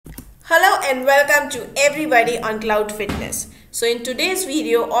Hello and welcome to everybody on Cloud Fitness. So in today's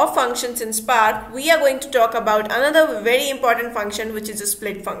video of functions in Spark, we are going to talk about another very important function, which is a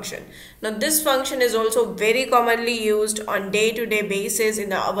split function. Now this function is also very commonly used on day-to-day basis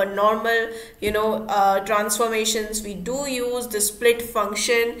in our normal, transformations. We do use the split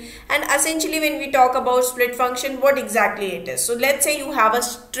function, and essentially when we talk about split function, what exactly it is. So let's say you have a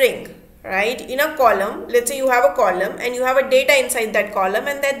string, right, in a column. Let's say you have a column and you have a data inside that column,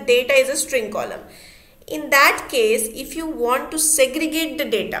 and that data is a string column. In that case, if you want to segregate the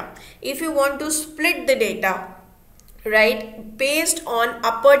data, if you want to split the data, right, based on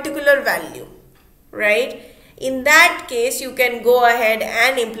a particular value, right, in that case you can go ahead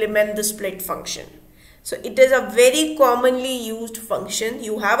and implement the split function. So it is a very commonly used function.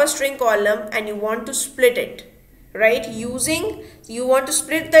 You have a string column and you want to split it, right, you want to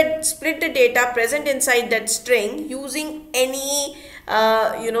split the data present inside that string using any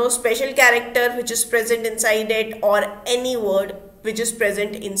special character which is present inside it, or any word which is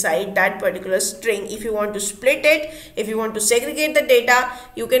present inside that particular string. If you want to split it, if you want to segregate the data,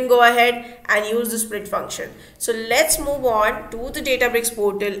 you can go ahead and use the split function. So let's move on to the Databricks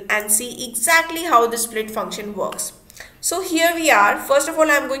portal and see exactly how the split function works. So here we are. First of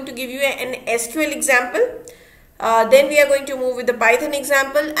all, I'm going to give you an SQL example. Then we are going to move with the Python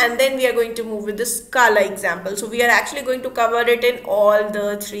example, and then we are going to move with the Scala example. So we are actually going to cover it in all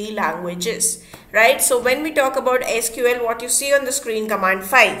the three languages, right? So when we talk about SQL, what you see on the screen, command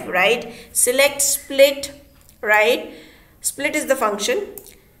 5, right? Select split, right? Split is the function.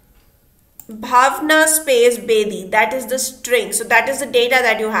 Bhavna space Bedi, that is the string. So that is the data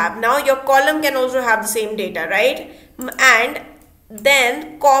that you have. Now your column can also have the same data, right? And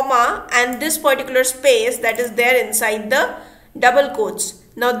then comma and this particular space that is there inside the double quotes.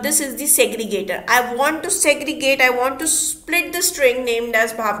 Now this is the segregator. I want to segregate, I want to split the string named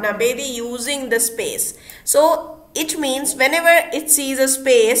as Bhavna Bedi using the space. So it means whenever it sees a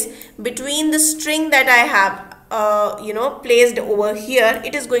space between the string that I have placed over here,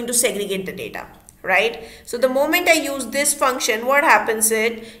 it is going to segregate the data, right? So the moment I use this function, what happens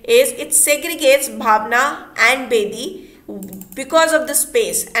is it segregates Bhavna and Bedi because of the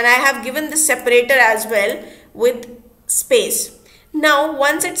space, and I have given the separator as well with space. Now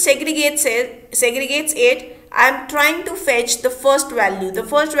once it segregates it, I am trying to fetch the first value. The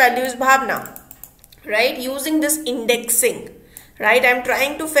first value is Bhavna, right, using this indexing, right? I am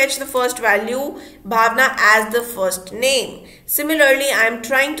trying to fetch the first value, Bhavna, as the first name. Similarly, I am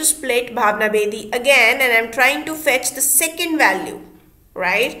trying to split Bhavna Bedi again, and I am trying to fetch the second value,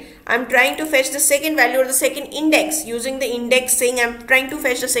 right? I'm trying to fetch the second value or the second index. Using the indexing, I'm trying to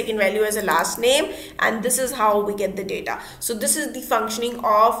fetch the second value as a last name, and this is how we get the data. So this is the functioning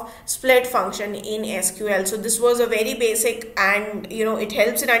of split function in SQL. So this was a very basic, and it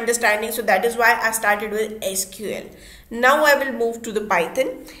helps in understanding. So that is why I started with SQL. Now I will move to the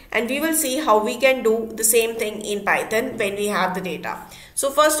Python, and we will see how we can do the same thing in Python when we have the data.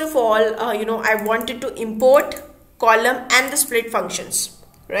 So first of all, I wanted to import column and the split functions,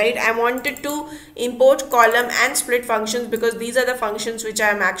 right? I wanted to import column and split functions because these are the functions which I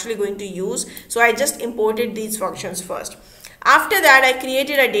am actually going to use. So I just imported these functions first. After that, I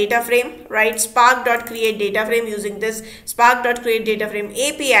created a data frame, right? Spark.create data frame. Using this Spark.create data frame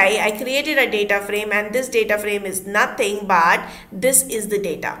API, I created a data frame, and this data frame is nothing but this is the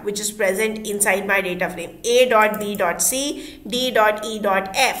data which is present inside my data frame, a.b.c,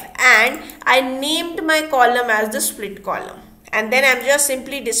 d.e.f, and I named my column as the split column, and then I'm just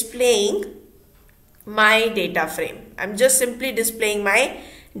simply displaying my data frame. I'm just simply displaying my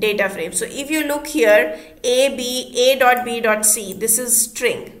data frame. So if you look here, a.b.c, this is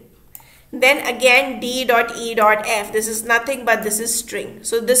string. Then again d.e.f, this is nothing but this is string.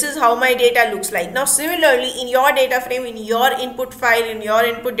 So this is how my data looks like. Now similarly, in your data frame, in your input file, in your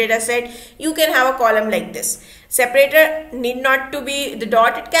input data set, you can have a column like this. Separator need not to be the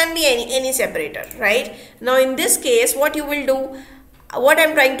dot, it can be any separator, right? Now in this case, what you will do, what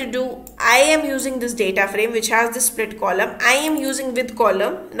I'm trying to do, I am using this data frame which has the split column. I am using with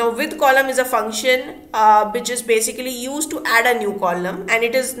column. Now with column is a function which is basically used to add a new column, and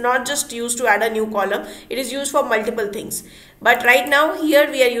it is not just used to add a new column, it is used for multiple things. But right now here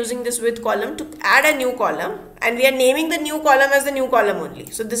we are using this with column to add a new column, and we are naming the new column as the new column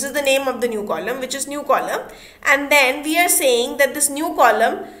only. So this is the name of the new column, which is new column, and then we are saying that this new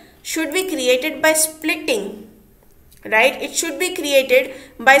column should be created by splitting, right? It should be created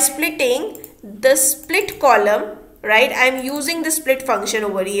by splitting the split column, right? I'm using the split function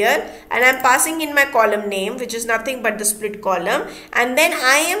over here, and I'm passing in my column name, which is nothing but the split column, and then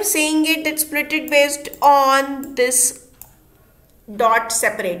I am saying it that split it based on this dot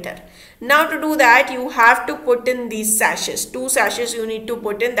separator. Now to do that, you have to put in these sashes. 2 sashes you need to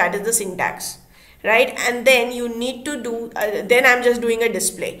put in, that is the syntax, right? And then you need to do, then I'm just doing a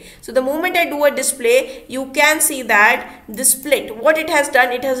display. So the moment I do a display, you can see that the split, what it has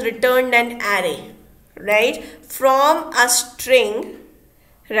done, it has returned an array, right? From a string,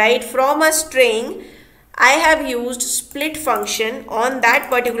 right? From a string, I have used split function on that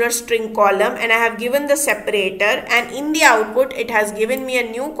particular string column, and I have given the separator, and in the output it has given me a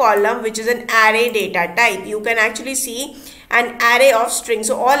new column which is an array data type. You can actually see an array of strings.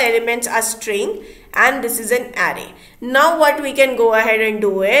 So all elements are string and this is an array. Now what we can go ahead and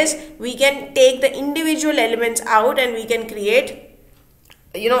do is we can take the individual elements out and we can create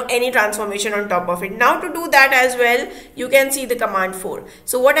any transformation on top of it. Now to do that as well, you can see the command 4.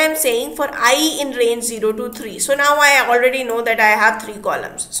 So what I'm saying, for I in range 0 to 3. So now I already know that I have 3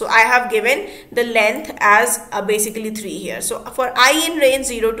 columns. So I have given the length as basically 3 here. So for I in range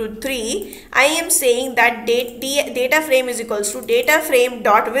 0 to 3, I am saying that data frame is equals to data frame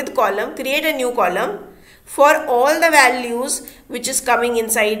dot with column, create a new column for all the values which is coming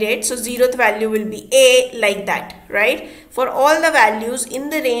inside it. So 0th value will be A, like that, right? For all the values in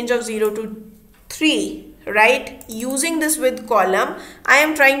the range of 0 to 3, right? Using this with column, I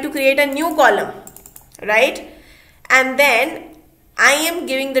am trying to create a new column, right? And then I am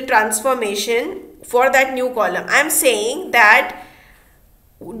giving the transformation for that new column. I am saying that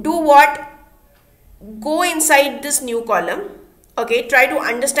do what? Go inside this new column. Okay, try to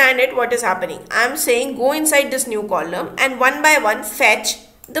understand it, what is happening. I am saying go inside this new column and one by one fetch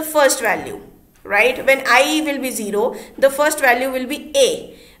the first value, right? When I will be 0, the first value will be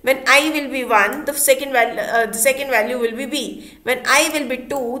A. When I will be 1, the second value will be B. When I will be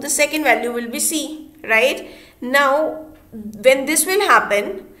 2, the second value will be C, right? Now, when this will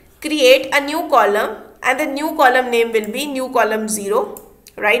happen, create a new column and the new column name will be new column 0,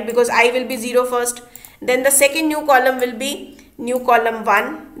 right? Because I will be 0 first. Then the second new column will be new column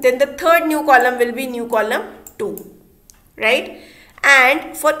 1, then the third new column will be new column 2, right?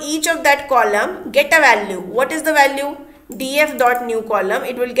 And for each of that column, get a value. What is the value? df dot new column,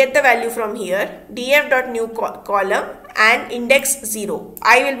 it will get the value from here, df dot new column and index 0.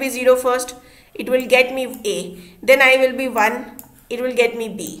 I will be 0 first, it will get me A. Then I will be 1, it will get me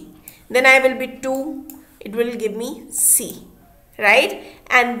B. Then I will be 2, it will give me C, right?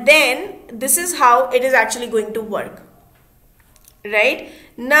 And then this is how it is actually going to work. Right?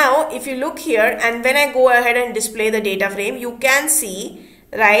 Now, if you look here and when I go ahead and display the data frame, you can see,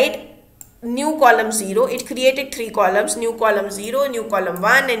 right, new column 0, it created 3 columns, new column 0, new column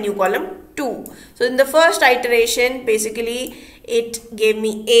 1 and new column 2. So in the first iteration, basically it gave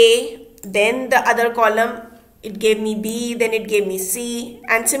me A, then the other column it gave me B, then it gave me C,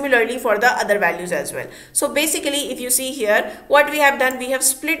 and similarly for the other values as well. So basically if you see here, what we have done, we have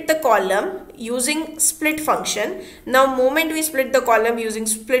split the column using split function. Now moment we split the column using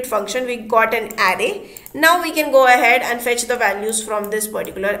split function, we got an array. Now we can go ahead and fetch the values from this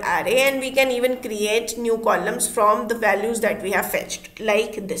particular array, and we can even create new columns from the values that we have fetched,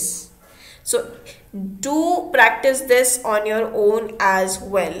 like this. So do practice this on your own as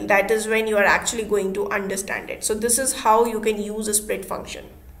well. That is when you are actually going to understand it. So this is how you can use a split function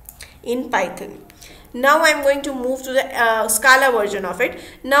in Python. Now I'm going to move to the Scala version of it.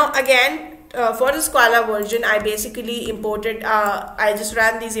 Now again, for the Scala version, I basically imported, I just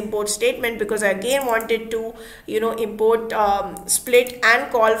ran these import statement because I again wanted to, import split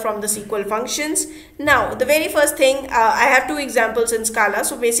and call from the SQL functions. Now, the very first thing, I have 2 examples in Scala.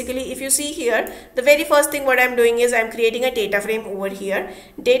 So basically, if you see here, the very first thing what I'm doing is I'm creating a data frame over here.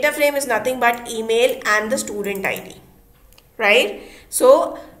 Data frame is nothing but email and the student ID, right?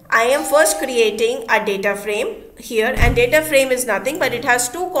 So I am first creating a data frame here, and data frame is nothing but it has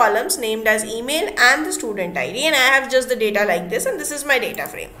 2 columns named as email and the student ID, and I have just the data like this, and this is my data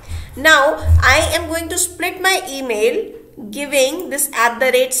frame. Now I am going to split my email giving this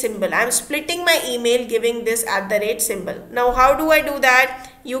 @ symbol. I am splitting my email giving this @ symbol. Now how do I do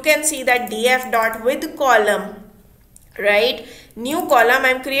that? You can see that df dot with column, right? New column,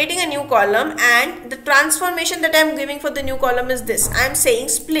 I'm creating a new column, and the transformation that I'm giving for the new column is this. I'm saying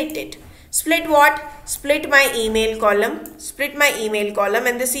split it. Split what? Split my email column. Split my email column,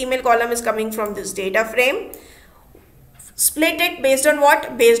 and this email column is coming from this data frame. Split it based on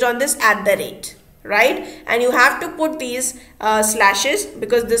what? Based on this @, right? And you have to put these slashes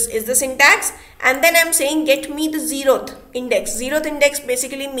because this is the syntax. And then I'm saying get me the 0th index. 0th index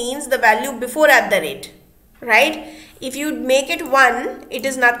basically means the value before @, right? If you make it 1, it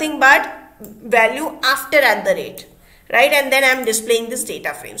is nothing but value after @, right? And then I'm displaying this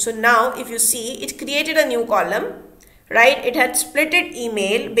data frame. So now if you see, it created a new column, right? It had splitted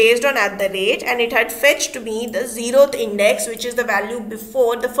email based on @ and it had fetched me the 0th index, which is the value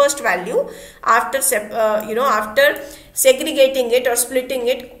before the first value after after segregating it or splitting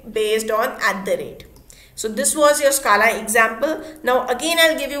it based on @. So this was your Scala example. Now again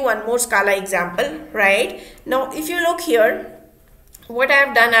I'll give you one more Scala example, right? Now if you look here, what I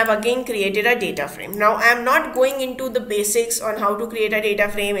have done, I have again created a data frame. Now I am not going into the basics on how to create a data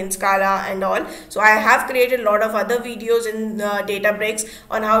frame in Scala and all. So I have created a lot of other videos in Databricks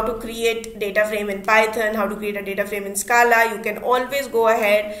on how to create data frame in Python, how to create a data frame in Scala. You can always go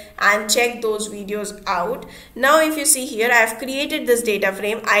ahead and check those videos out. Now if you see here, I have created this data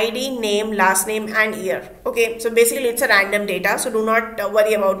frame, ID, name, last name and year. Okay, so basically it's a random data. So do not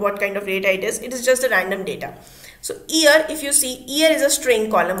worry about what kind of data it is. It is just a random data. So year, if you see, year is a string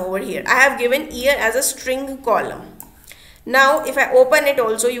column over here. I have given year as a string column. Now if I open it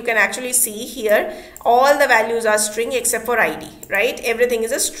also, you can actually see here all the values are string except for ID, right? Everything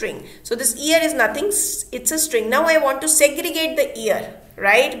is a string. So this year is nothing, it's a string. Now I want to segregate the year,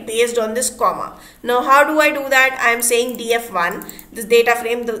 right, based on this comma. Now how do I do that? I am saying df1, this data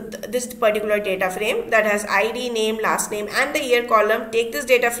frame, this particular data frame that has ID, name, last name and the year column. Take this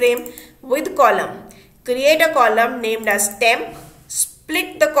data frame with column. Create a column named as temp,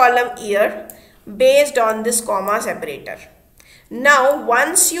 split the column year based on this comma separator. Now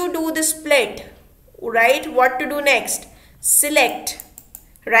once you do the split, right, what to do next? Select,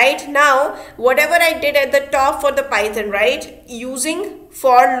 right? Now whatever I did at the top for the Python, right, using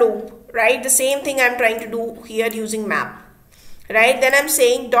for loop, right, the same thing I'm trying to do here using map, right? Then I'm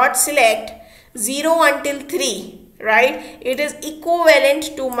saying dot select 0 until 3, right? It is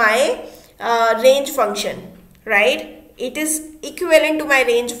equivalent to my range function, right? It is equivalent to my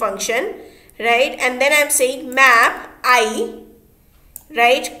range function, right? And then I'm saying map I,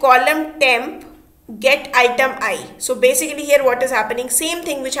 right, column temp get item I. So basically here what is happening, same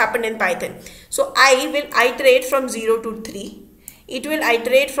thing which happened in Python. So I will iterate from 0 to 3. It will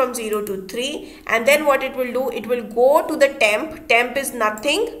iterate from 0 to 3 and then what it will do, it will go to the temp. Temp is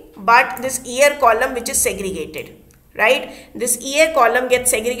nothing but this year column which is segregated, right? This year column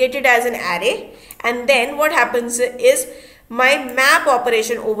gets segregated as an array and then what happens is my map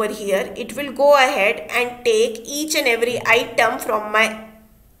operation over here, it will go ahead and take each and every item from my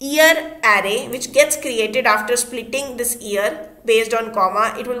year array which gets created after splitting this year based on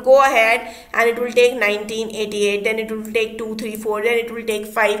comma. It will go ahead and it will take 1988, then it will take 234, then it will take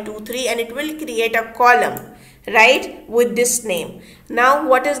 523 and it will create a column, right, with this name. Now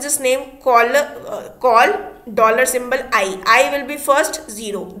what is this name? Call dollar symbol I will be first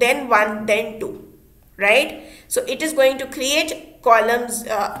 0, then 1, then 2, right? So it is going to create columns,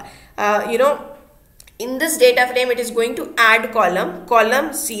 in this data frame it is going to add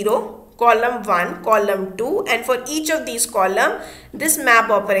column 0, column 1, column 2 and for each of these column this map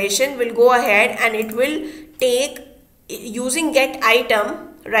operation will go ahead and it will take using get item,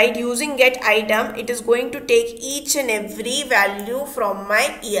 right, using get item, it is going to take each and every value from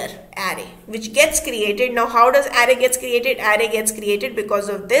my year array which gets created. Now how does array gets created? Array gets created because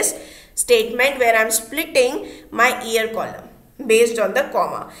of this statement where I'm splitting my year column based on the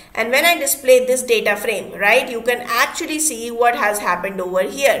comma. And when I display this data frame, right, you can actually see what has happened over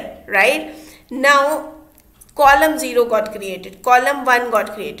here, right? Now column 0 got created, column 1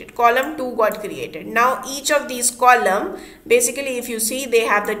 got created, column 2 got created. Now each of these column, basically if you see, they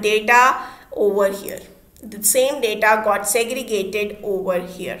have the data over here. The same data got segregated over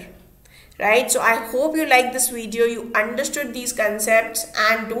here, right? So I hope you like this video, you understood these concepts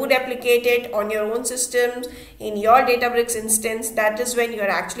and do replicate it on your own systems in your Databricks instance. That is when you are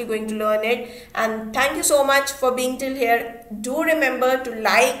actually going to learn it. And thank you so much for being till here. Do remember to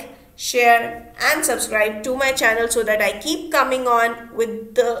like, share and subscribe to my channel so that I keep coming on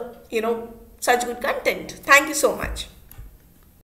with the such good content. Thank you so much.